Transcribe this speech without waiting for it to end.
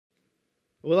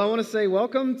Well, I want to say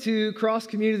welcome to Cross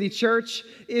Community Church.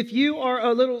 If you are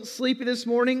a little sleepy this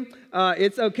morning,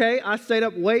 it's okay. I stayed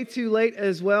up way too late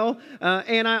as well,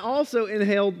 and I also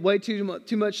inhaled way too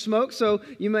much smoke, so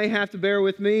you may have to bear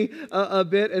with me a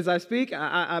bit as I speak.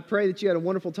 I pray that you had a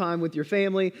wonderful time with your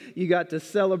family. You got to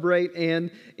celebrate and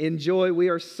enjoy. We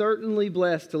are certainly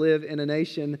blessed to live in a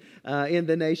nation, in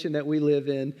the nation that we live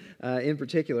in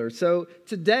particular. So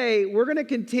today, we're going to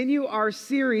continue our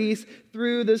series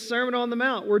through the Sermon on the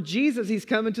Mount, where Jesus, He's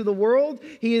come into the world.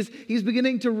 He's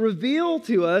beginning to reveal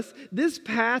to us this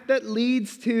path that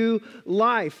leads to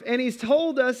life. And He's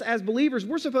told us as believers,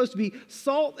 we're supposed to be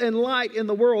salt and light in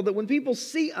the world, that when people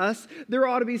see us, there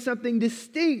ought to be something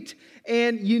distinct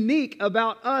and unique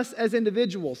about us as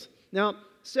individuals. Now,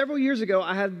 several years ago,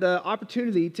 I had the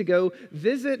opportunity to go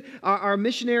visit our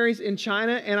missionaries in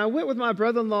China, and I went with my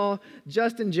brother-in-law,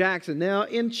 Justin Jackson. Now,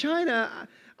 in China,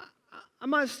 I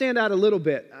might stand out a little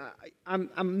bit.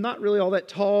 I'm not really all that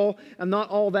tall. I'm not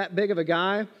all that big of a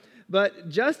guy. But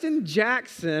Justin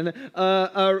Jackson,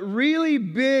 a really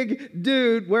big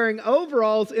dude wearing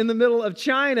overalls in the middle of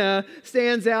China,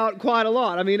 stands out quite a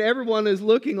lot. I mean, everyone is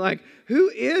looking like, who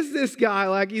is this guy?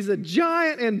 Like, he's a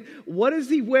giant, and what is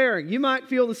he wearing? You might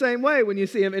feel the same way when you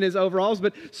see him in his overalls,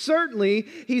 but certainly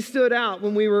he stood out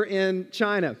when we were in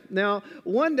China. Now,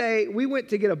 one day we went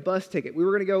to get a bus ticket. We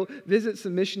were going to go visit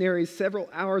some missionaries several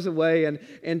hours away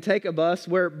and take a bus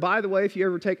where, by the way, if you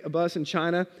ever take a bus in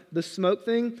China, the smoke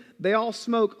thing, they all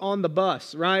smoke on the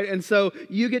bus, right? And so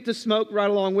you get to smoke right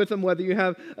along with them, whether you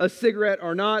have a cigarette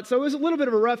or not. So it was a little bit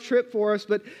of a rough trip for us,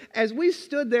 but as we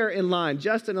stood there in line,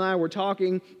 Justin and I were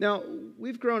talking. Now,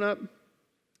 we've grown up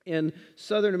in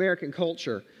Southern American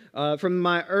culture. From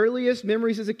my earliest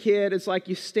memories as a kid, it's like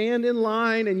you stand in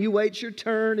line and you wait your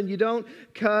turn and you don't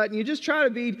cut and you just try to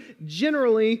be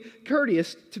generally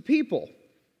courteous to people.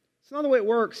 It's not the way it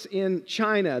works in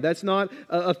China. That's not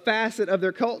a facet of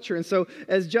their culture. And so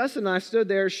as Justin and I stood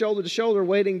there shoulder to shoulder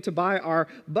waiting to buy our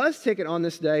bus ticket on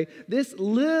this day, this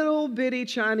little bitty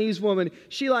Chinese woman,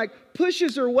 she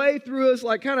pushes her way through us,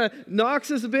 kind of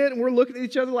knocks us a bit, and we're looking at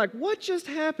each other like, what just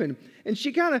happened? And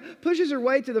she kind of pushes her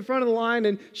way to the front of the line,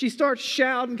 and she starts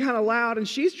shouting kind of loud, and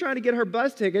she's trying to get her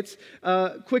bus tickets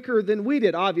quicker than we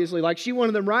did, obviously. She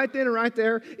wanted them right then and right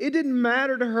there. It didn't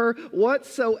matter to her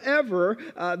whatsoever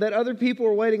that other people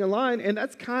were waiting in line, and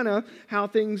that's kind of how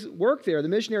things work there. The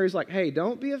missionary's like, hey,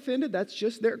 don't be offended. That's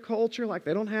just their culture.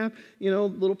 They don't have,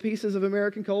 little pieces of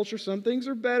American culture. Some things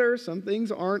are better. Some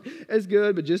things aren't as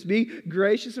good, but just be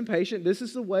gracious and patient. This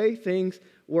is the way things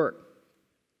work.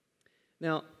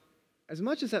 Now, as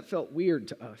much as that felt weird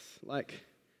to us,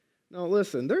 no,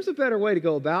 listen, there's a better way to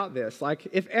go about this.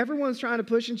 If everyone's trying to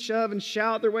push and shove and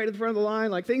shout their way to the front of the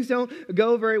line, things don't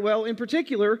go very well. In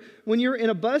particular, when you're in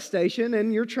a bus station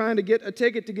and you're trying to get a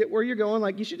ticket to get where you're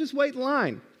going, you should just wait in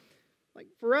line.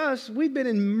 For us, we've been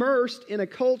immersed in a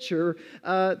culture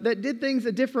that did things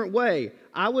a different way.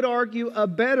 I would argue a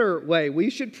better way. We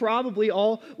should probably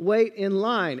all wait in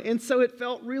line. And so it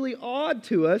felt really odd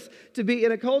to us to be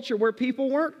in a culture where people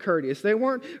weren't courteous. They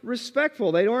weren't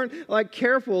respectful. They weren't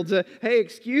careful to, hey,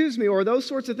 excuse me, or those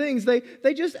sorts of things.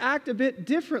 They just act a bit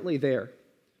differently there.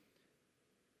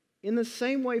 In the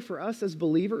same way for us as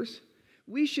believers,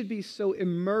 we should be so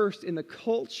immersed in the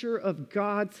culture of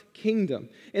God's kingdom,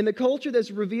 in the culture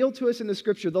that's revealed to us in the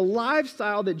Scripture, the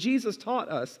lifestyle that Jesus taught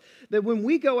us, that when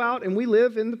we go out and we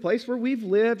live in the place where we've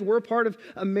lived, we're a part of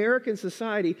American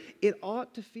society, it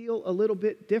ought to feel a little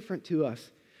bit different to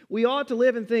us. We ought to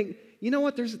live and think, you know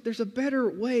what, there's a better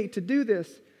way to do this.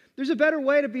 There's a better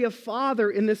way to be a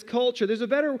father in this culture. There's a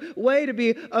better way to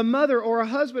be a mother or a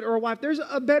husband or a wife. There's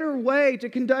a better way to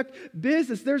conduct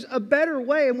business. There's a better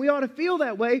way, and we ought to feel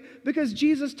that way because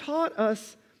Jesus taught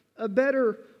us a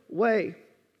better way.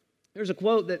 There's a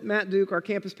quote that Matt Duke, our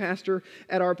campus pastor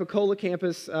at our Pensacola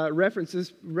campus,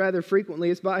 references rather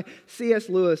frequently. It's by C.S.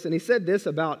 Lewis, and he said this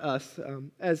about us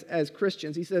as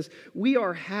Christians. He says, "We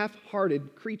are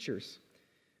half-hearted creatures,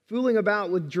 fooling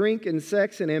about with drink and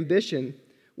sex and ambition,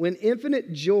 when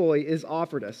infinite joy is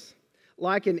offered us,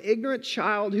 like an ignorant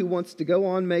child who wants to go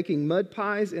on making mud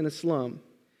pies in a slum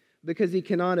because he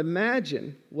cannot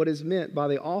imagine what is meant by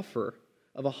the offer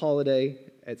of a holiday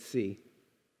at sea."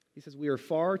 He says, we are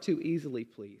far too easily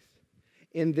pleased.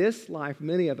 In this life,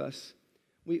 many of us,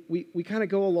 we kind of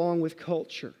go along with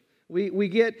culture. We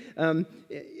get,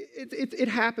 it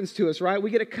happens to us, right? We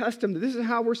get accustomed to this is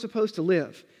how we're supposed to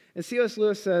live. And C.S.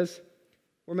 Lewis says,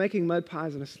 we're making mud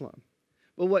pies in a slum.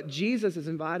 But what Jesus is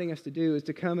inviting us to do is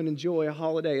to come and enjoy a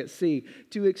holiday at sea,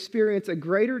 to experience a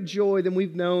greater joy than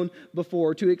we've known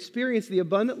before, to experience the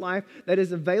abundant life that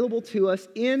is available to us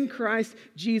in Christ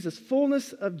Jesus,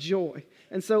 fullness of joy.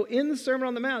 And so in the Sermon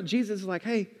on the Mount, Jesus is like,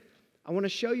 hey, I want to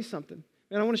show you something.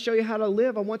 And I want to show you how to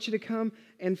live. I want you to come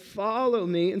and follow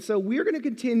me. And so we're going to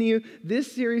continue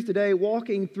this series today,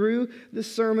 walking through the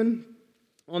Sermon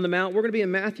on the Mount. We're going to be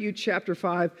in Matthew chapter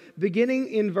 5, beginning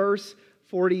in verse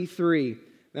 43.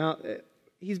 Now,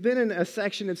 he's been in a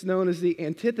section that's known as the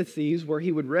antitheses, where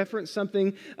he would reference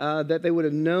something that they would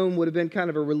have known would have been kind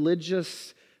of a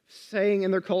religious saying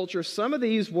in their culture. Some of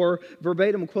these were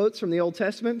verbatim quotes from the Old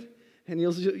Testament, and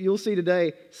you'll see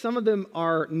today some of them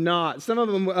are not. Some of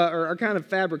them are kind of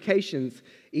fabrications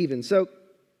even. So,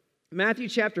 Matthew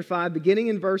chapter 5, beginning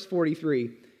in verse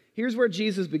 43, here's where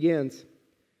Jesus begins.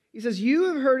 He says, "You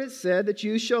have heard it said that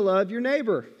you shall love your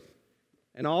neighbor."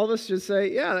 And all of us should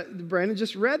say, yeah, Brandon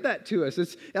just read that to us.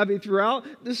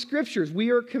 Throughout the Scriptures, we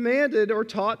are commanded or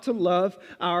taught to love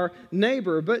our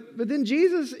neighbor. But then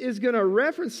Jesus is going to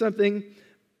reference something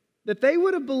that they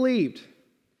would have believed.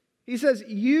 He says,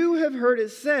 you have heard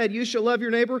it said, you shall love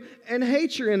your neighbor and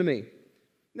hate your enemy.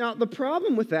 Now, the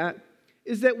problem with that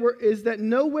is that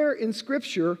nowhere in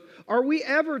Scripture are we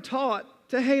ever taught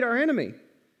to hate our enemy.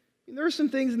 There are some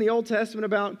things in the Old Testament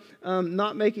about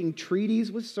not making treaties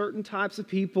with certain types of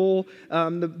people.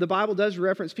 The Bible does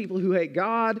reference people who hate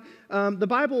God. The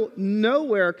Bible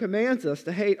nowhere commands us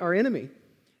to hate our enemy.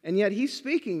 And yet he's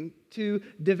speaking to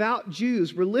devout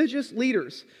Jews, religious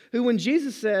leaders, who when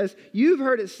Jesus says, you've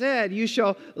heard it said, you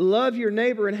shall love your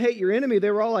neighbor and hate your enemy,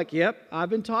 they were all like, yep, I've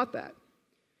been taught that.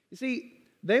 You see,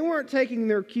 they weren't taking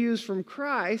their cues from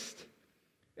Christ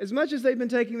as much as they've been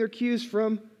taking their cues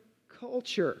from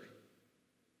culture.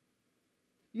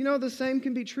 You know, the same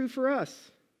can be true for us.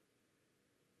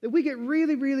 That we get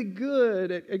really, really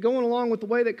good at going along with the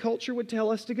way that culture would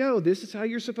tell us to go. This is how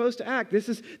you're supposed to act.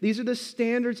 These are the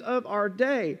standards of our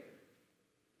day.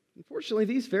 Unfortunately,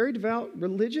 these very devout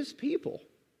religious people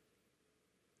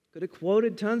could have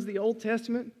quoted tons of the Old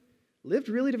Testament, lived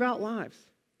really devout lives.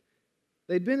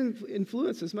 They'd been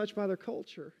influenced as much by their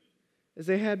culture as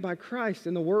they had by Christ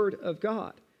and the Word of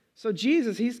God. So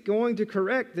Jesus, he's going to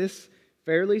correct this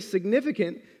fairly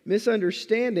significant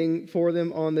misunderstanding for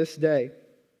them on this day.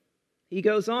 He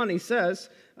goes on, he says,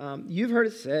 you've heard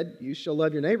it said, you shall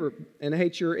love your neighbor and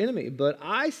hate your enemy. But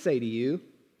I say to you,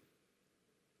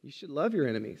 you should love your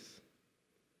enemies.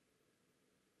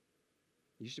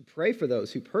 You should pray for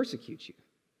those who persecute you.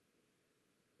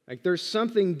 Like there's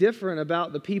something different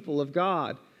about the people of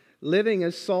God living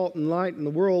as salt and light in the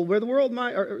world, where the world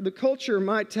might, or the culture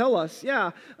might tell us,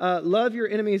 love your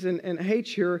enemies and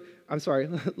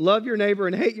love your neighbor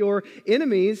and hate your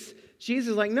enemies.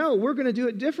 Jesus is like, no, we're going to do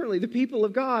it differently. The people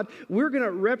of God, we're going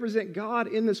to represent God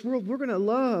in this world. We're going to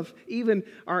love even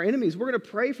our enemies. We're going to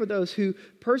pray for those who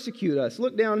persecute us.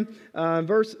 Look down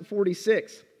verse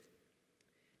 46.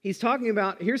 He's talking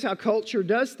about, here's how culture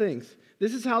does things.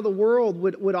 This is how the world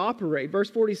would operate. Verse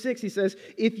 46, he says,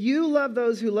 if you love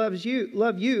those who love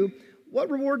you, what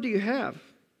reward do you have?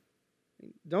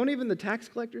 Don't even the tax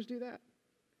collectors do that?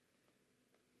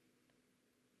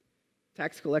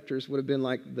 Tax collectors would have been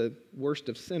like the worst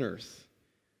of sinners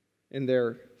in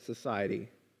their society.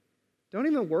 Don't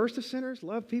even the worst of sinners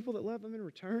love people that love them in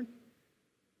return?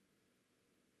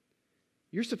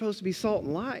 You're supposed to be salt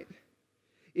and light.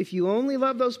 If you only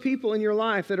love those people in your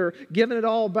life that are giving it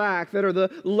all back, that are the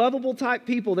lovable type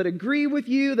people that agree with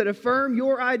you, that affirm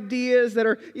your ideas, that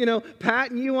are,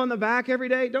 patting you on the back every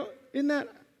day, isn't that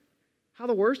how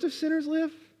the worst of sinners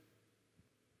live?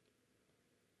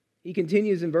 He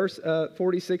continues in verse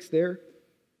 46 there,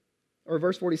 or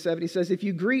verse 47. He says, if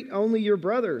you greet only your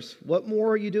brothers, what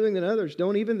more are you doing than others?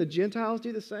 Don't even the Gentiles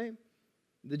do the same?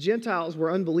 The Gentiles were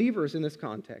unbelievers in this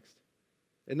context.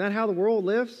 Isn't that how the world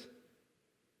lives?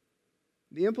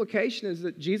 The implication is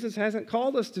that Jesus hasn't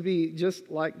called us to be just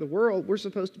like the world. We're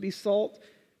supposed to be salt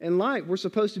and light. We're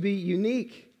supposed to be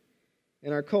unique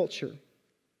in our culture.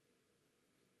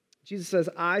 Jesus says,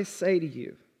 I say to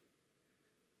you,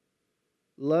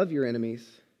 love your enemies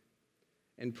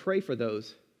and pray for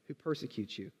those who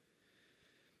persecute you.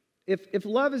 If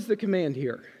love is the command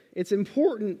here, it's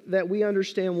important that we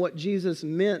understand what Jesus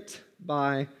meant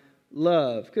by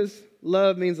love, because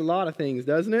love means a lot of things,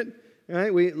 doesn't it?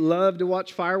 Right? We love to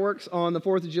watch fireworks on the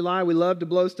 4th of July. We love to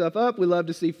blow stuff up. We love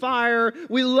to see fire.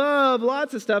 We love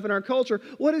lots of stuff in our culture.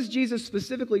 What is Jesus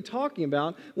specifically talking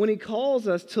about when he calls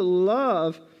us to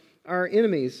love our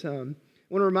enemies? I want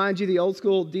to remind you the old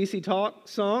school DC Talk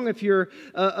song. If you're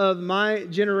of my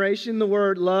generation, the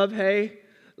word love, hey,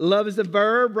 Love is a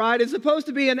verb, right? It's supposed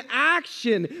to be an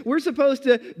action. We're supposed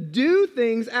to do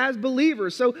things as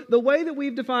believers. So the way that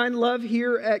we've defined love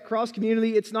here at Cross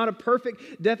Community, it's not a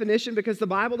perfect definition because the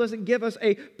Bible doesn't give us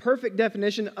a perfect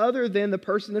definition other than the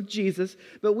person of Jesus.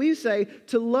 But we say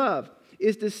to love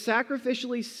is to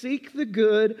sacrificially seek the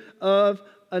good of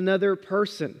another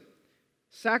person.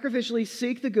 Sacrificially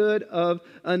seek the good of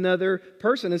another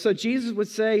person. And so Jesus would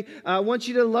say, I want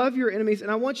you to love your enemies and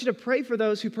I want you to pray for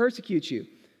those who persecute you.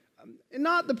 And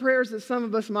not the prayers that some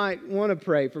of us might want to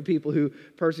pray for people who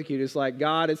persecute us, like,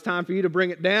 God, it's time for you to bring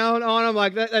it down on them,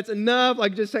 like that's enough,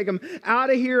 like just take them out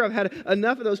of here, I've had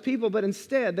enough of those people. But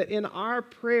instead, that in our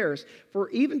prayers, for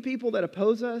even people that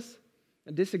oppose us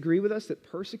and disagree with us, that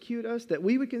persecute us, that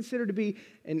we would consider to be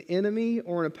an enemy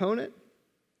or an opponent,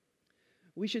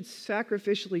 we should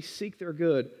sacrificially seek their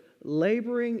good,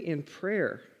 laboring in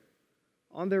prayer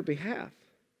on their behalf.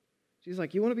 She's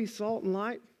like, you want to be salt and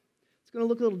light? It's going to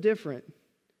look a little different.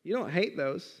 You don't hate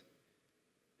those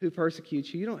who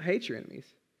persecute you. You don't hate your enemies.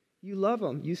 You love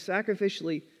them. You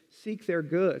sacrificially seek their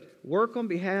good. Work on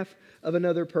behalf of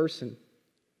another person.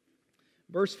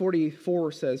 Verse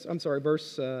 44 says, 44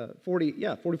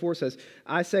 says,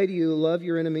 I say to you, love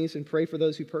your enemies and pray for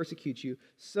those who persecute you,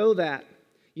 so that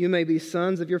you may be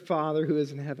sons of your Father who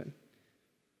is in heaven.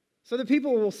 So that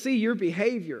people will see your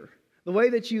behavior, the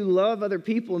way that you love other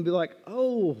people, and be like,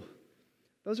 oh,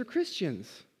 those are Christians.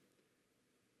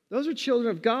 Those are children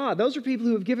of God. Those are people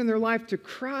who have given their life to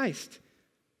Christ.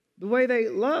 The way they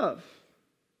love.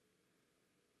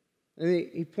 And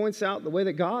he points out the way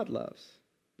that God loves.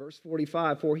 Verse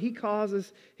 45, for he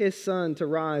causes his sun to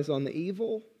rise on the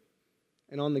evil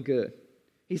and on the good.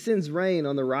 He sends rain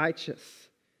on the righteous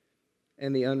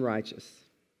and the unrighteous.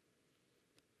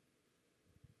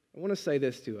 I want to say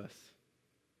this to us.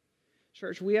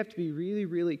 Church, we have to be really,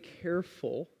 really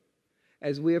careful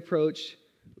as we approach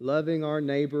loving our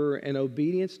neighbor and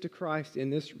obedience to Christ in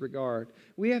this regard.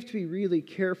 We have to be really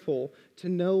careful to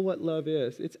know what love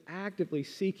is. It's actively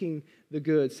seeking the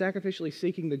good, sacrificially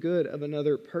seeking the good of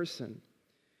another person.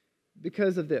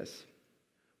 Because of this,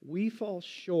 we fall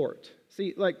short.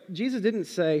 See, like Jesus didn't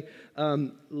say,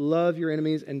 love your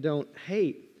enemies and don't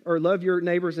hate, or love your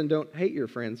neighbors and don't hate your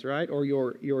friends, right? Or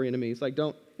your enemies. Like,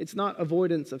 it's not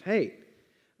avoidance of hate.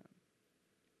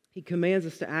 He commands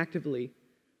us to actively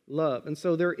love. And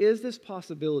so there is this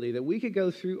possibility that we could go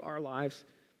through our lives,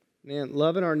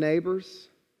 loving our neighbors,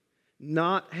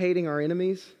 not hating our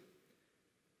enemies,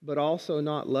 but also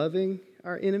not loving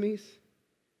our enemies.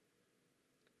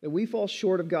 That we fall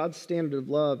short of God's standard of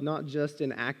love, not just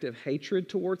in active hatred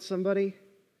towards somebody,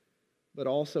 but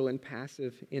also in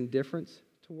passive indifference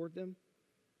toward them.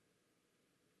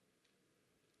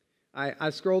 I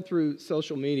scrolled through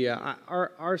social media.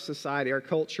 Our society, our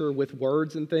culture with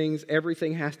words and things,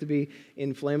 everything has to be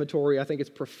inflammatory. I think it's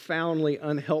profoundly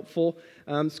unhelpful.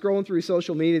 Scrolling through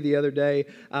social media the other day,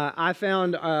 I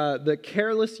found the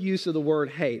careless use of the word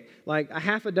hate, like a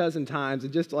half a dozen times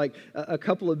in just like a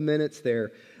couple of minutes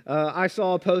there. I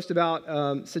saw a post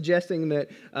about suggesting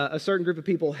that a certain group of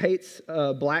people hates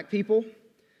black people.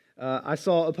 I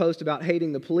saw a post about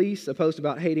hating the police, a post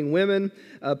about hating women,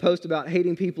 a post about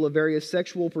hating people of various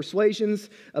sexual persuasions,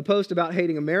 a post about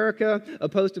hating America, a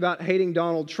post about hating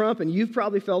Donald Trump, and you've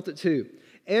probably felt it too.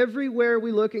 Everywhere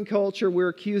we look in culture, we're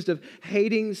accused of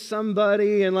hating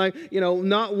somebody and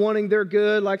not wanting their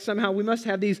good, like somehow we must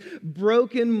have these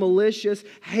broken, malicious,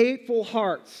 hateful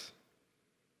hearts.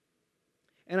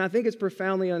 And I think it's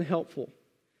profoundly unhelpful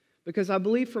because I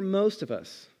believe for most of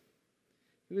us,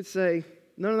 we would say,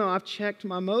 no, I've checked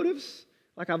my motives.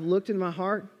 Like, I've looked in my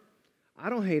heart. I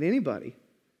don't hate anybody.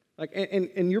 Like,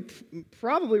 and you're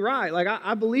probably right. Like,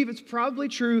 I believe it's probably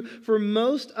true for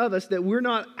most of us that we're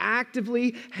not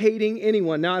actively hating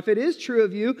anyone. Now, if it is true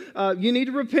of you, you need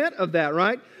to repent of that,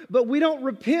 right? But we don't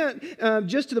repent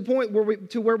just to the point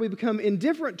where we become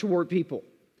indifferent toward people.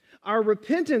 Our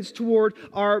repentance toward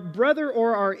our brother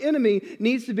or our enemy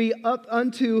needs to be up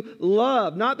unto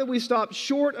love. Not that we stop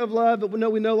short of love, but we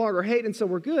know we no longer hate and so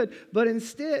we're good. But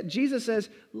instead, Jesus says,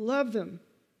 love them.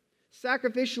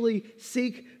 Sacrificially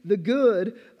seek the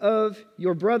good of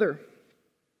your brother.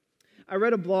 I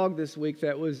read a blog this week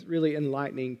that was really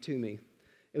enlightening to me.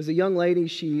 It was a young lady.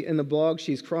 In the blog,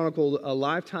 she's chronicled a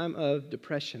lifetime of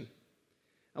depression.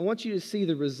 I want you to see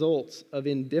the results of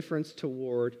indifference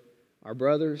toward our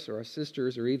brothers or our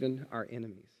sisters or even our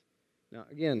enemies. Now,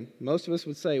 again, most of us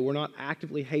would say we're not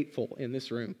actively hateful in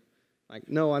this room. Like,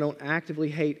 no, I don't actively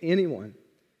hate anyone.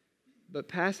 But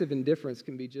passive indifference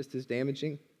can be just as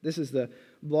damaging. This is the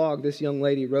blog this young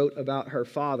lady wrote about her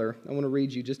father. I want to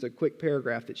read you just a quick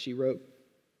paragraph that she wrote.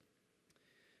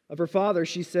 Of her father,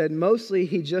 she said, mostly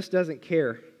he just doesn't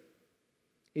care.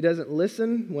 He doesn't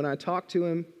listen when I talk to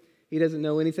him. He doesn't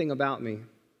know anything about me.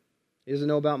 He doesn't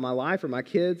know about my life or my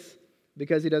kids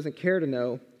because he doesn't care to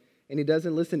know, and he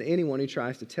doesn't listen to anyone who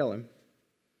tries to tell him.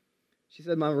 She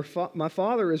said, my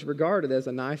father is regarded as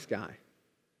a nice guy.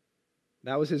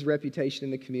 That was his reputation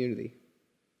in the community.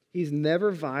 He's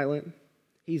never violent,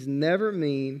 he's never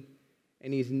mean,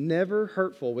 and he's never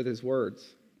hurtful with his words.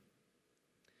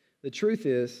 The truth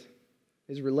is,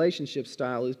 his relationship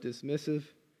style is dismissive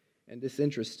and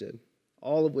disinterested,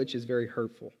 all of which is very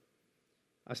hurtful.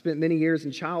 I spent many years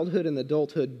in childhood and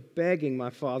adulthood begging my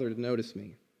father to notice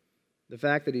me. The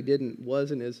fact that he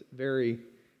wasn't is very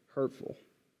hurtful.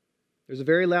 There's a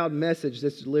very loud message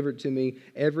that's delivered to me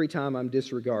every time I'm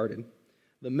disregarded.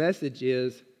 The message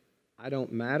is, I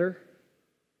don't matter,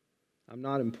 I'm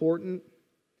not important,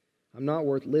 I'm not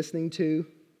worth listening to,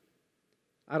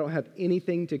 I don't have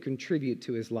anything to contribute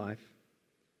to his life.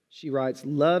 She writes,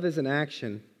 love is an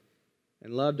action,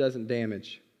 and love doesn't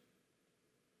damage.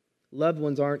 Loved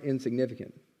ones aren't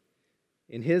insignificant.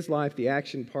 In his life, the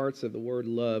action parts of the word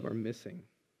love are missing.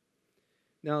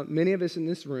 Now, many of us in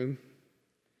this room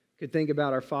could think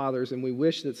about our fathers, and we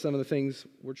wish that some of the things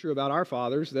were true about our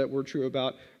fathers that were true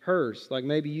about hers. Like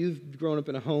maybe you've grown up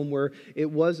in a home where it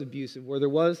was abusive, where there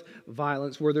was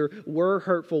violence, where there were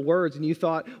hurtful words, and you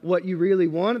thought what you really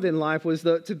wanted in life was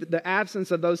the absence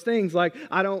of those things. Like,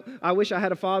 I wish I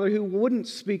had a father who wouldn't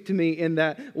speak to me in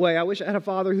that way. I wish I had a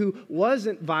father who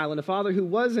wasn't violent, a father who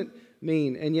wasn't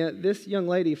mean. And yet this young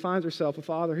lady finds herself a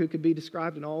father who could be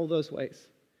described in all of those ways.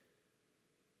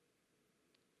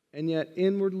 And yet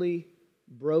inwardly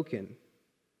broken,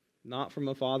 not from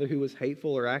a father who was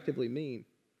hateful or actively mean,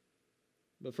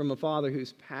 but from a father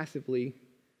who's passively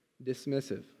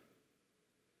dismissive.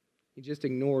 He just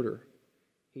ignored her.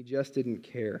 He just didn't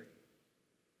care.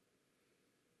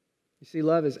 You see,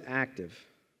 love is active.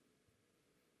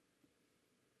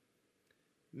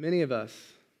 Many of us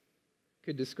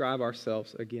could describe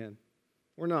ourselves again.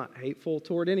 We're not hateful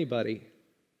toward anybody.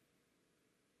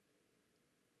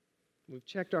 We've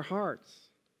checked our hearts.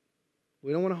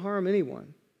 We don't want to harm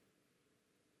anyone.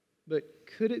 But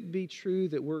could it be true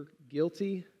that we're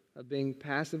guilty of being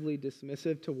passively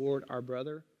dismissive toward our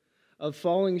brother? Of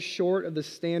falling short of the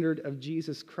standard of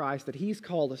Jesus Christ that he's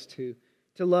called us to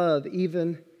love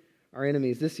even our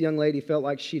enemies? This young lady felt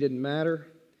like she didn't matter.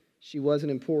 She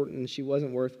wasn't important, and she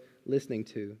wasn't worth listening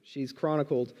to. She's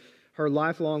chronicled her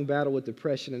lifelong battle with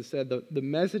depression and said the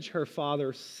message her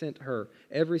father sent her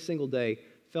every single day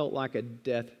felt like a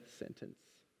death sentence.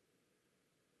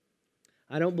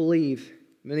 I don't believe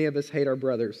many of us hate our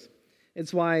brothers.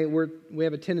 It's why we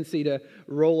have a tendency to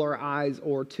roll our eyes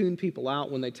or tune people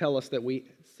out when they tell us that we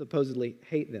supposedly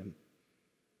hate them.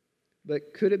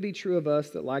 But could it be true of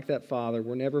us that, like that father,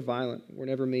 we're never violent, we're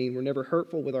never mean, we're never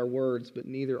hurtful with our words, but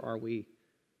neither are we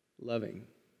loving?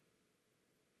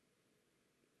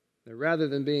 That rather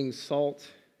than being salt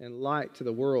and light to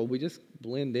the world, we just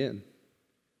blend in.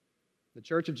 The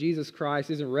Church of Jesus Christ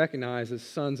isn't recognized as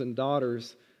sons and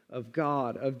daughters of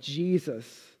God, of Jesus,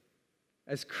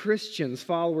 as Christians,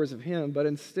 followers of Him, but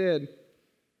instead,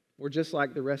 we're just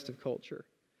like the rest of culture.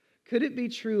 Could it be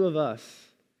true of us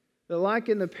that, like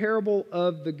in the parable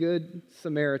of the Good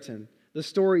Samaritan, the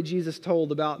story Jesus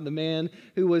told about the man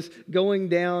who was going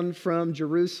down from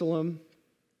Jerusalem,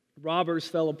 robbers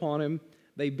fell upon him,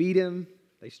 they beat him,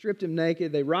 they stripped him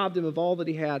naked, they robbed him of all that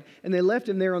he had, and they left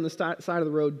him there on the side of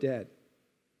the road dead?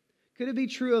 Could it be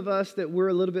true of us that we're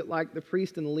a little bit like the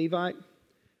priest and the Levite,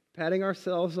 patting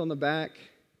ourselves on the back?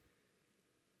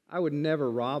 I would never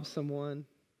rob someone.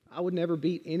 I would never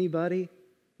beat anybody.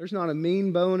 There's not a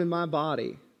mean bone in my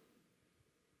body.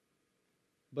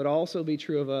 But also be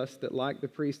true of us that, like the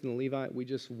priest and the Levite, we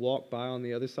just walk by on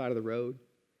the other side of the road,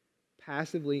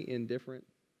 passively indifferent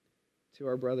to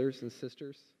our brothers and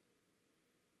sisters.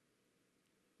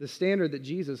 The standard that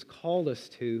Jesus called us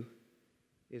to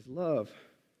is love,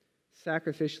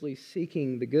 sacrificially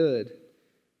seeking the good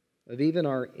of even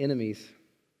our enemies.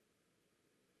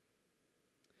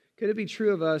 Could it be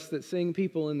true of us that seeing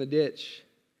people in the ditch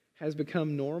has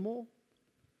become normal?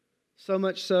 So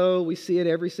much so, we see it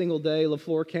every single day.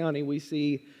 LaFleur County, we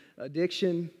see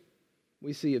addiction,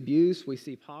 we see abuse, we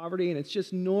see poverty, and it's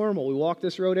just normal. We walk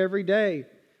this road every day.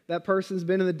 That person's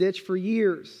been in the ditch for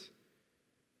years.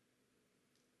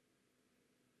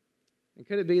 And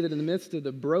could it be that in the midst of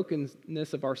the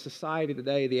brokenness of our society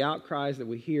today, the outcries that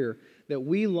we hear, that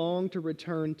we long to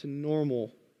return to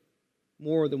normal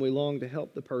more than we long to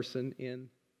help the person in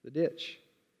the ditch?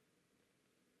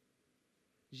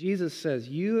 Jesus says,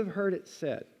 you have heard it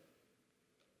said,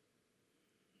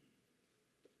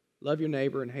 love your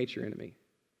neighbor and hate your enemy.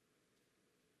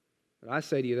 But I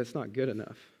say to you, that's not good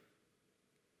enough.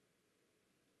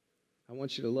 I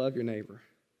want you to love your neighbor,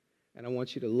 and I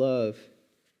want you to love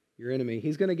your enemy.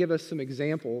 He's going to give us some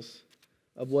examples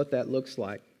of what that looks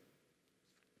like.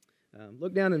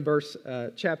 Look down in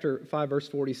chapter 5, verse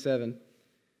 47.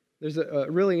 There's a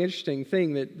really interesting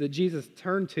thing that Jesus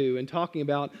turned to in talking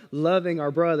about loving our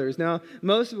brothers. Now,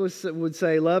 most of us would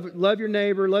say, love your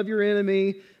neighbor, love your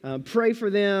enemy, pray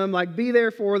for them, like be there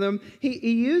for them. He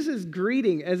uses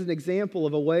greeting as an example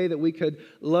of a way that we could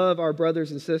love our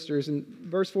brothers and sisters. In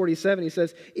verse 47, he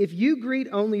says, if you greet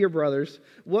only your brothers,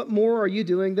 what more are you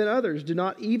doing than others? Do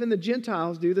not even the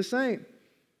Gentiles do the same?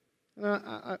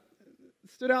 It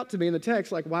stood out to me in the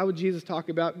text, like, why would Jesus talk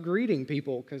about greeting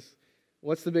people? Because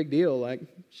what's the big deal? Like,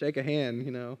 shake a hand,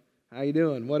 how you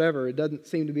doing? Whatever. It doesn't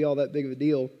seem to be all that big of a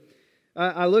deal.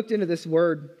 I looked into this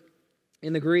word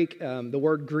in the Greek. The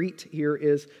word greet here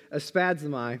is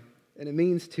aspazomai, and it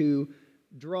means to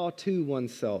draw to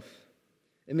oneself.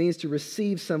 It means to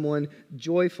receive someone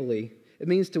joyfully. It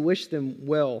means to wish them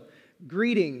well.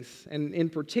 Greetings, and in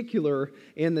particular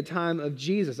in the time of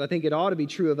Jesus, I think it ought to be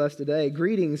true of us today.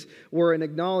 Greetings were an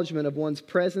acknowledgement of one's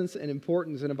presence and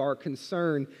importance and of our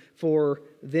concern for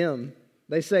them.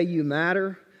 They say, you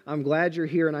matter. I'm glad you're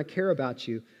here and I care about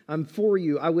you. I'm for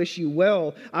you. I wish you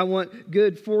well. I want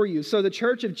good for you. So the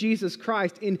Church of Jesus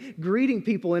Christ, in greeting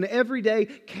people in everyday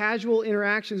casual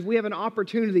interactions, we have an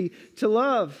opportunity to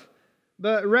love.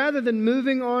 But rather than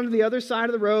moving on to the other side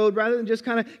of the road, rather than just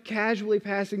kind of casually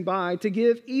passing by, to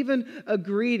give even a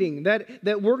greeting that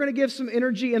we're going to give some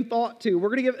energy and thought to, we're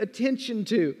going to give attention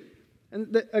to.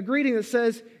 And a greeting that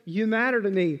says, you matter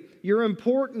to me, you're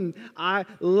important, I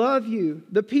love you.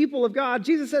 The people of God,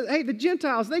 Jesus says, hey, the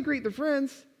Gentiles, they greet their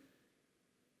friends.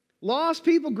 Lost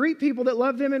people greet people that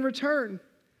love them in return.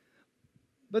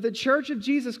 But the Church of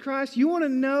Jesus Christ, you want to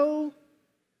know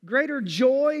greater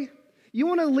joy? You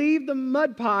want to leave the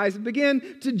mud pies and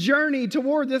begin to journey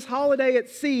toward this holiday at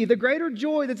sea, the greater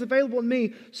joy that's available in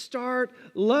me. Start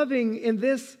loving in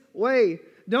this way.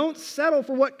 Don't settle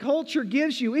for what culture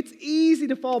gives you. It's easy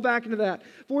to fall back into that.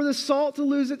 For the salt to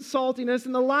lose its saltiness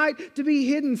and the light to be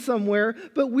hidden somewhere.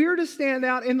 But we're to stand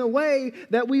out in the way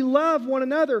that we love one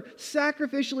another,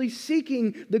 sacrificially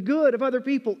seeking the good of other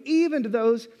people, even to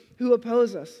those who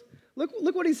oppose us.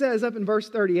 Look what he says up in verse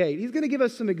 38. He's going to give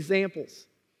us some examples.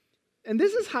 And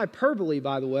this is hyperbole,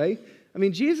 by the way. I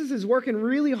mean, Jesus is working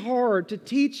really hard to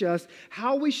teach us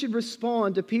how we should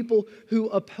respond to people who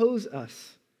oppose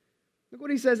us. Look what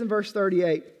he says in verse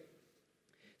 38. It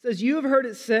says, you have heard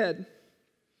it said,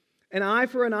 an eye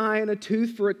for an eye and a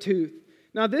tooth for a tooth.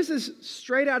 Now, this is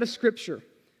straight out of Scripture.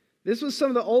 This was some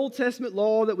of the Old Testament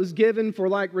law that was given for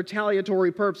like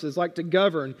retaliatory purposes, like to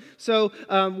govern. So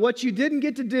what you didn't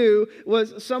get to do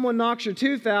was someone knocks your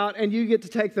tooth out and you get to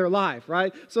take their life,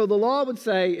 right? So the law would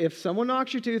say if someone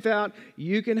knocks your tooth out,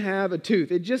 you can have a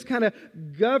tooth. It just kind of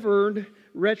governed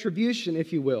retribution,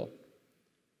 if you will.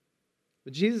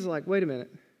 But Jesus is like, wait a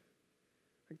minute.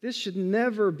 This should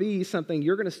never be something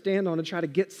you're going to stand on and try to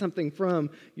get something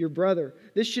from your brother.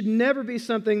 This should never be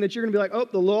something that you're going to be like, oh,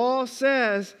 the law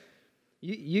says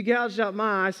you gouged out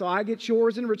my eye, so I get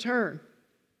yours in return.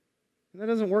 And that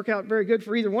doesn't work out very good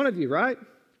for either one of you, right?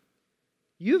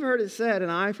 You've heard it said, an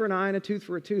eye for an eye and a tooth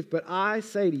for a tooth. But I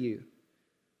say to you,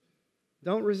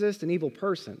 don't resist an evil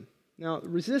person. Now,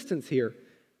 resistance here,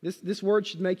 this word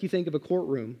should make you think of a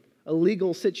courtroom, a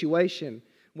legal situation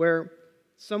where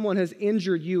someone has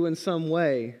injured you in some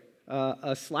way.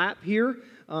 A slap here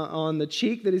on the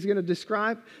cheek that he's going to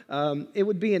describe, it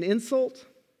would be an insult.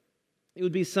 It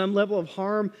would be some level of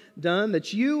harm done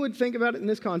that you would think about it in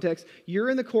this context. You're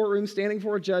in the courtroom standing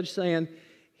before a judge saying,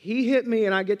 he hit me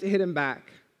and I get to hit him back.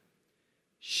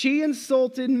 She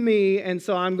insulted me and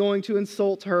so I'm going to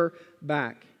insult her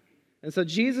back. And so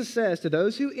Jesus says to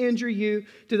those who injure you,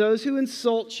 to those who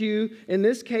insult you, in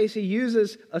this case he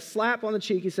uses a slap on the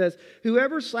cheek. He says,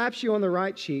 whoever slaps you on the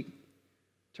right cheek,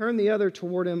 turn the other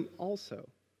toward him also.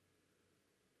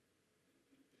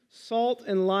 Salt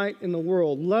and light in the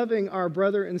world, loving our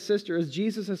brother and sister as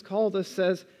Jesus has called us,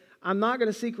 says, I'm not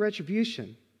going to seek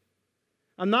retribution.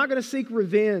 I'm not going to seek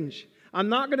revenge. I'm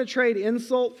not going to trade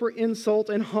insult for insult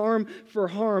and harm for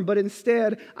harm, but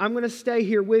instead, I'm going to stay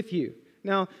here with you.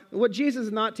 Now, what Jesus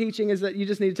is not teaching is that you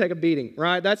just need to take a beating,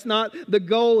 right? That's not the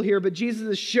goal here, but Jesus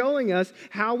is showing us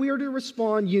how we are to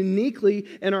respond uniquely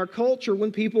in our culture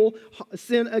when people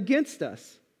sin against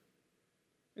us.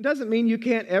 It doesn't mean you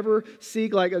can't ever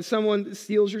seek, like if someone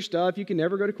steals your stuff, you can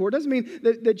never go to court. It doesn't mean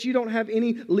that you don't have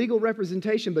any legal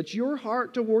representation, but your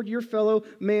heart toward your fellow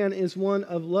man is one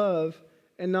of love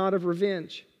and not of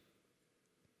revenge.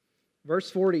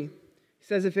 Verse 40, he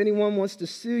says, if anyone wants to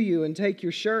sue you and take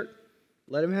your shirt,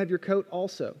 let him have your coat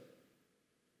also.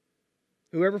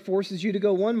 Whoever forces you to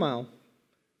go 1 mile,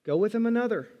 go with him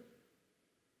another.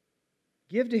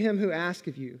 Give to him who asks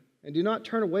of you, and do not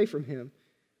turn away from him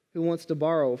who wants to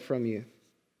borrow from you.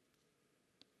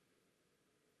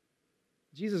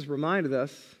 Jesus reminded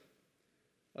us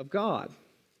of God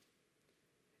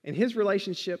and his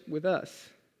relationship with us.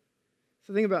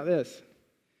 So think about this.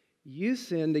 You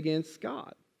sinned against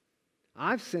God.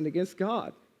 I've sinned against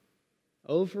God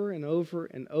over and over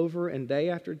and over and day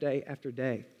after day after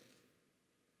day.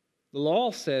 The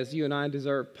law says you and I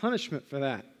deserve punishment for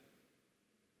that.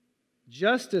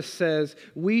 Justice says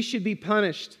we should be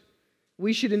punished.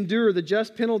 We should endure the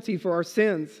just penalty for our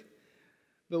sins.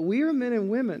 But we are men and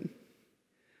women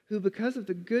who, because of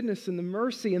the goodness and the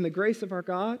mercy and the grace of our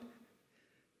God,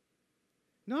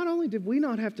 not only did we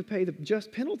not have to pay the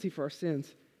just penalty for our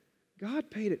sins, God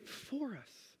paid it for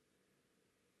us.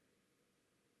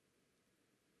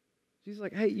 Jesus is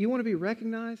like, hey, you want to be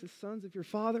recognized as sons of your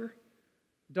Father,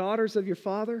 daughters of your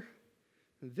Father?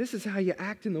 This is how you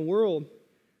act in the world.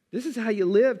 This is how you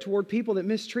live toward people that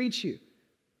mistreat you.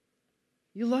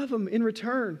 You love them in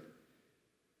return.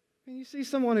 And you see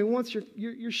someone who wants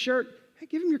your shirt, hey,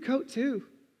 give them your coat too.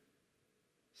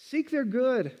 Seek their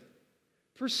good.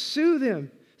 Pursue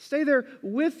them. Stay there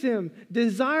with them.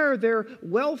 Desire their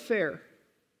welfare.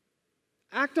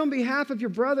 Act on behalf of your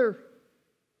brother.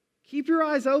 Keep your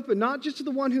eyes open, not just to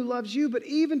the one who loves you, but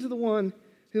even to the one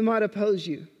who might oppose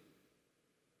you.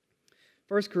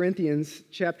 1 Corinthians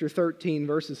chapter 13,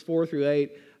 verses 4 through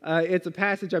 8. It's a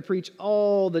passage I preach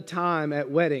all the time at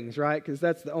weddings, right? Because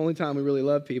that's the only time we really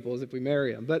love people is if we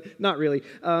marry them. But not really.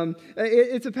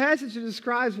 It's a passage that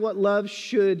describes what love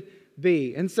should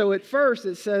be. And so at first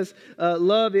it says,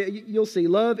 love, you'll see,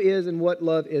 love is and what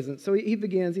love isn't. So he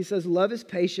begins, he says, love is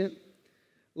patient.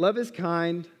 Love is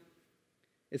kind.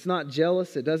 It's not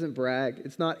jealous. It doesn't brag.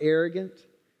 It's not arrogant.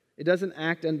 It doesn't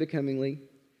act unbecomingly.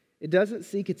 It doesn't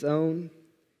seek its own.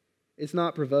 It's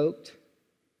not provoked.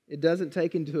 It doesn't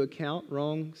take into account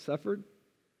wrong suffered.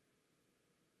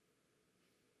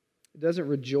 It doesn't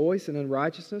rejoice in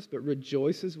unrighteousness, but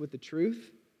rejoices with the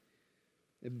truth.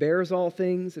 It bears all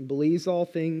things and believes all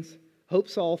things,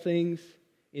 hopes all things,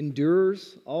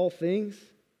 endures all things.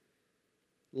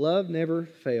 Love never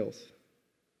fails.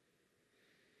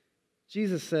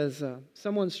 Jesus says,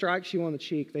 someone strikes you on the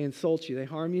cheek, they insult you, they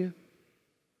harm you.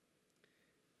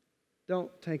 Don't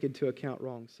take into account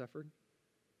wrong suffered.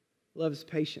 Love is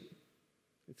patient.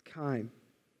 It's kind.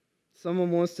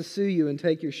 Someone wants to sue you and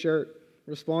take your shirt.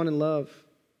 Respond in love.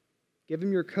 Give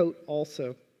him your coat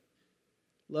also.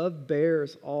 Love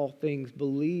bears all things,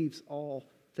 believes all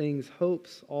things,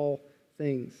 hopes all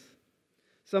things.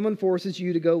 Someone forces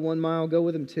you to go 1 mile, go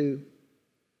with them 2.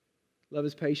 Love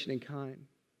is patient and kind.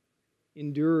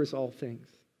 Endures all things.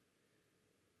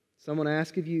 Someone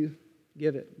asks of you,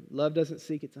 give it. Love doesn't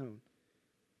seek its own.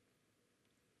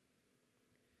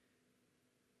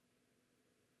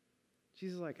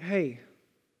 Jesus is like, hey,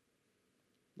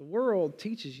 the world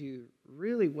teaches you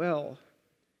really well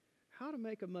how to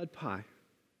make a mud pie.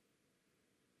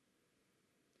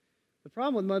 The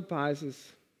problem with mud pies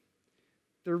is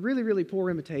they're really, really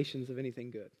poor imitations of anything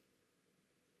good.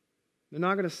 They're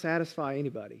not going to satisfy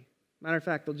anybody. Matter of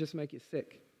fact, they'll just make you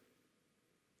sick.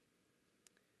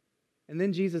 And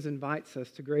then Jesus invites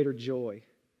us to greater joy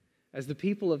as the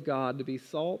people of God to be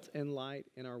salt and light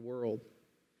in our world,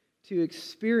 to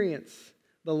experience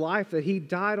the life that He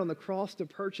died on the cross to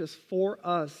purchase for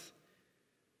us.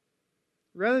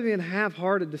 Rather than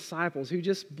half-hearted disciples who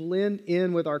just blend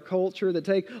in with our culture, that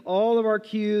take all of our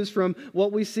cues from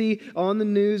what we see on the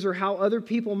news or how other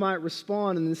people might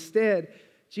respond, and instead,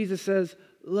 Jesus says,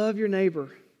 love your neighbor.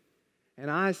 And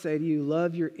I say to you,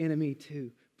 love your enemy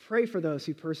too. Pray for those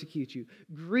who persecute you.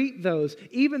 Greet those,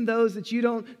 even those that you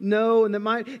don't know and that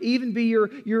might even be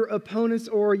your opponents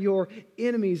or your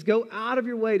enemies. Go out of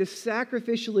your way to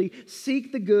sacrificially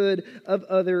seek the good of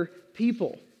other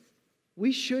people.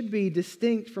 We should be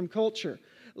distinct from culture.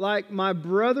 Like my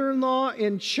brother-in-law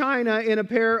in China in a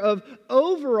pair of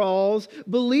overalls,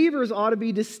 believers ought to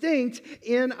be distinct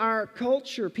in our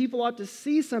culture. People ought to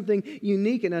see something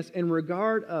unique in us and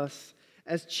regard us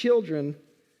as children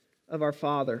of our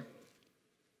Father.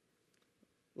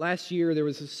 Last year, there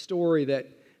was a story that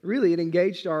really it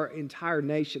engaged our entire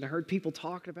nation. I heard people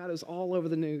talking about it. It was all over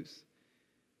the news.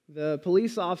 The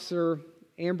police officer,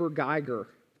 Amber Geiger,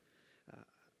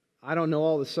 I don't know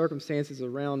all the circumstances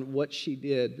around what she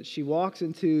did, but she walks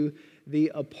into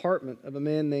the apartment of a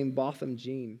man named Botham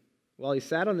Jean while he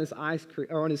sat on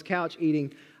his couch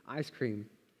eating ice cream.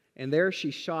 And there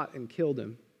she shot and killed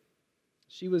him.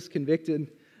 She was convicted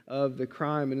of the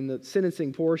crime, and in the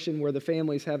sentencing portion where the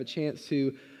families have a chance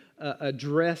to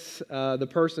address the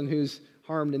person who's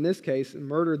harmed in this case and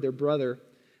murdered their brother,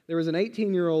 there was an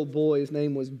 18-year-old boy. His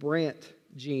name was Brant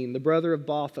Jean, the brother of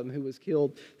Botham, who was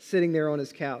killed sitting there on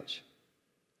his couch.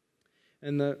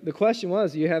 And the question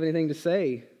was, do you have anything to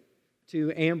say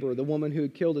to Amber, the woman who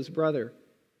had killed his brother?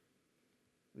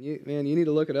 You need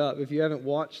to look it up. If you haven't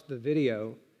watched the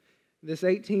video, this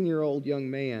 18-year-old young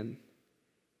man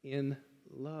in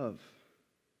love.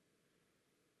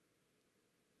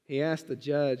 He asked the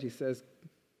judge, he says,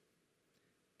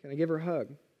 "Can I give her a hug?"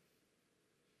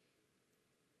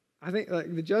 I think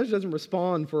the judge doesn't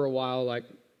respond for a while like,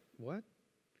 "What?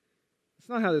 That's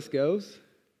not how this goes."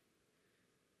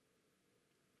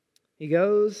 He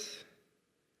goes,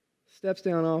 steps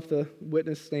down off the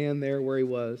witness stand there where he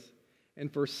was,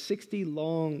 and for 60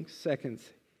 long seconds,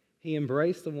 he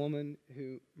embraced the woman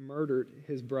who murdered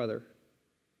his brother.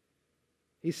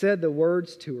 He said the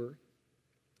words to her.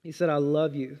 He said, "I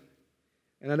love you,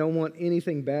 and I don't want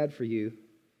anything bad for you."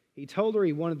 He told her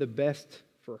he wanted the best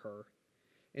for her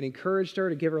and encouraged her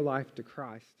to give her life to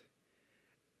Christ.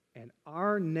 And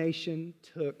our nation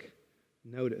took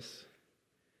notice,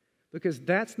 because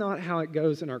that's not how it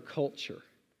goes in our culture.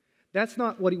 That's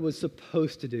not what he was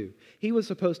supposed to do. He was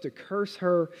supposed to curse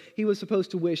her. He was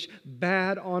supposed to wish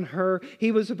bad on her.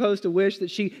 He was supposed to wish that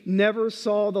she never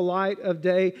saw the light of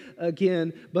day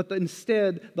again. But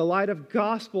instead, the light of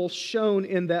gospel shone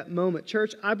in that moment.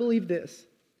 Church, I believe this,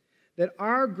 that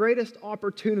our greatest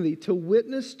opportunity to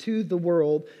witness to the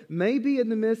world may be in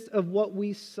the midst of what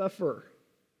we suffer.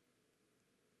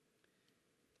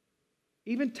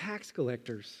 Even tax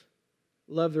collectors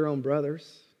love their own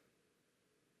brothers.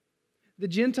 The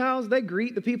Gentiles, they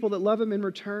greet the people that love them in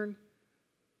return.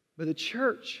 But the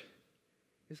church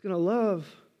is going to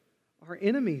love our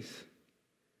enemies.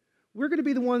 We're going to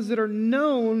be the ones that are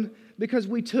known because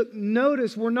we took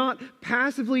notice. We're not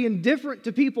passively indifferent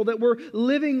to people, that we're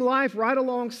living life right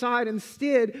alongside.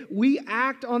 Instead, we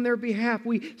act on their behalf.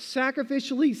 We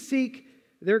sacrificially seek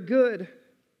their good.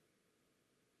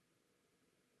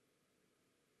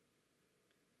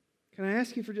 Can I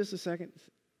ask you for just a second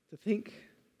to think,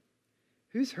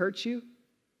 who's hurt you?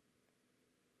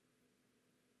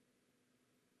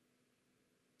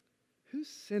 Who's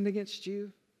sinned against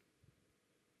you?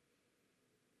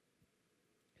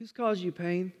 Who's caused you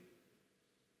pain?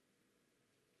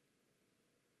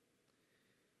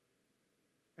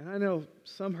 And I know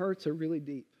some hurts are really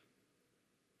deep.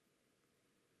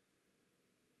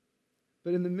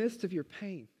 But in the midst of your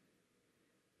pain,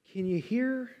 can you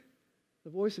hear the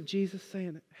voice of Jesus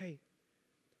saying, "Hey,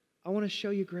 I want to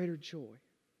show you greater joy"?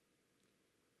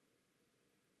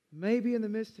 Maybe in the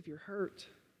midst of your hurt,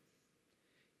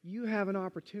 you have an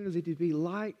opportunity to be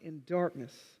light in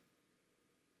darkness,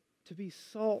 to be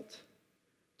salt,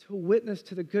 to witness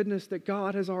to the goodness that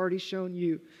God has already shown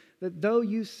you, that though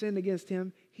you sinned against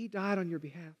Him, He died on your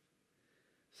behalf.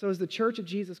 So as the church of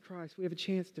Jesus Christ, we have a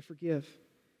chance to forgive.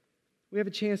 We have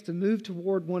a chance to move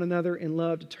toward one another in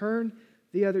love, to turn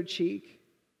the other cheek,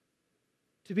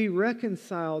 to be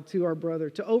reconciled to our brother,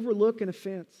 to overlook an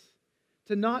offense,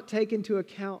 to not take into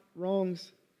account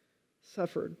wrongs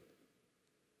suffered.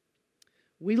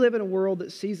 We live in a world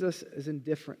that sees us as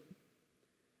indifferent.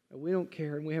 We don't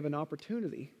care, and we have an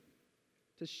opportunity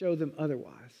to show them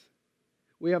otherwise.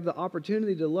 We have the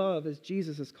opportunity to love as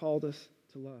Jesus has called us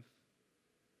to love.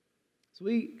 So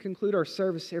we conclude our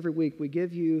service every week. We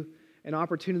give you an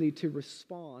opportunity to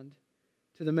respond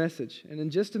to the message. And in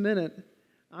just a minute,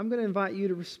 I'm going to invite you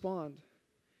to respond.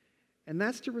 And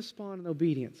that's to respond in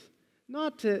obedience.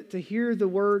 Not to hear the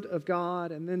word of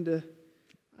God and then to,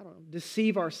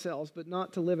 deceive ourselves, but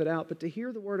not to live it out, but to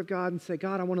hear the word of God and say,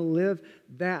 "God, I want to live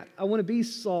that. I want to be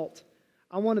salt.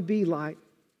 I want to be light."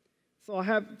 So I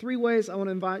have 3 ways I want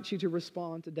to invite you to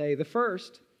respond today. The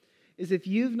first is, if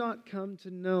you've not come to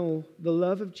know the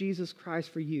love of Jesus Christ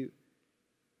for you,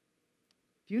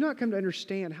 if you've not come to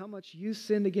understand how much you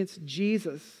sinned against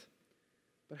Jesus,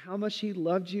 but how much He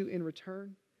loved you in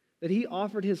return, that He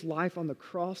offered His life on the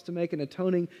cross to make an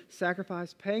atoning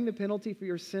sacrifice, paying the penalty for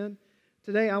your sin,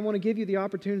 today I want to give you the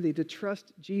opportunity to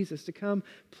trust Jesus, to come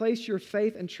place your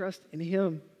faith and trust in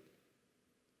Him,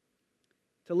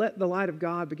 to let the light of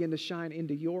God begin to shine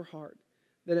into your heart,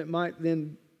 that it might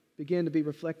then begin to be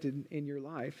reflected in your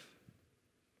life.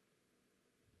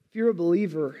 If you're a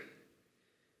believer,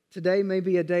 today may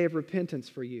be a day of repentance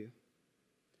for you.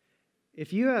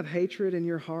 If you have hatred in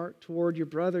your heart toward your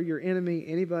brother, your enemy,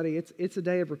 anybody, it's a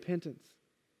day of repentance.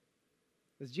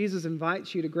 As Jesus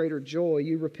invites you to greater joy,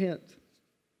 you repent.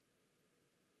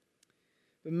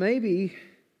 But maybe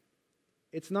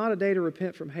It's not a day to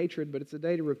repent from hatred, but it's a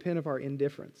day to repent of our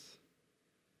indifference.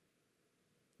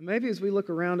 Maybe as we look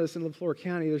around us in LaFleur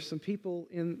County, there's some people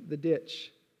in the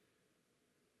ditch.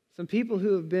 Some people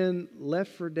who have been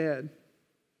left for dead.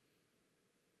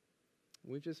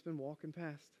 We've just been walking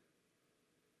past.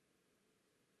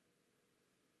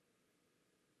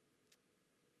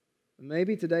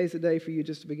 Maybe today's the day for you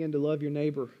just to begin to love your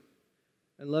neighbor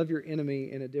and love your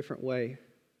enemy in a different way.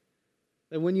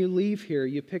 That when you leave here,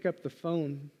 you pick up the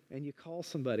phone and you call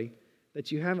somebody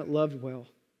that you haven't loved well.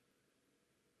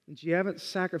 And you haven't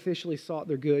sacrificially sought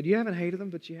their good. You haven't hated them,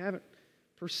 but you haven't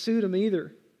pursued them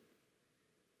either.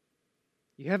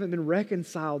 You haven't been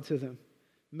reconciled to them.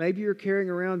 Maybe you're carrying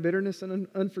around bitterness and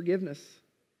unforgiveness.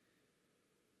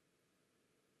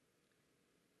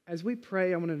 As we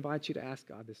pray, I want to invite you to ask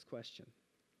God this question.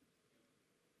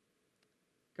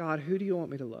 God, who do you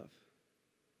want me to love?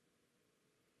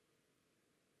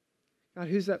 God,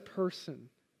 who's that person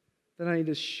that I need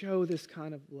to show this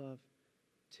kind of love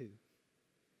to?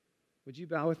 Would you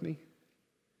bow with me?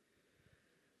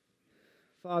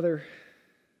 Father,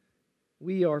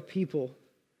 we are people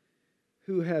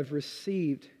who have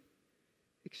received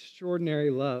extraordinary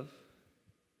love.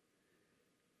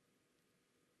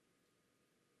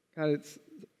 God, it's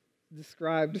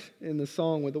described in the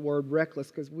song with the word reckless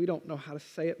because we don't know how to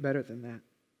say it better than that.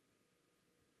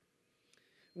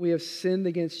 We have sinned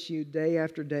against you day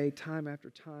after day, time after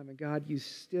time, and God, you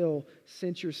still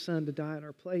sent your Son to die in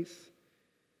our place.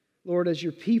 Lord, as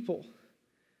your people,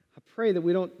 I pray that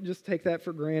we don't just take that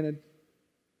for granted,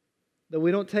 that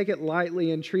we don't take it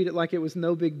lightly and treat it like it was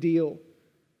no big deal.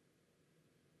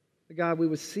 That God, we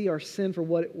would see our sin for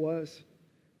what it was,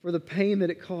 for the pain that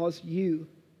it caused you.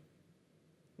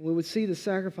 And we would see the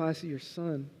sacrifice of your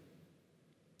Son,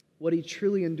 what he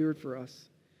truly endured for us.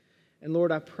 And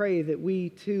Lord, I pray that we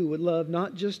too would love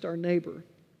not just our neighbor,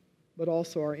 but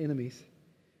also our enemies.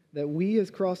 That we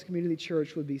as Cross Community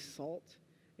Church would be salt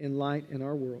and light in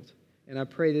our world. And I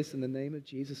pray this in the name of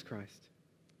Jesus Christ.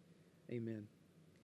 Amen.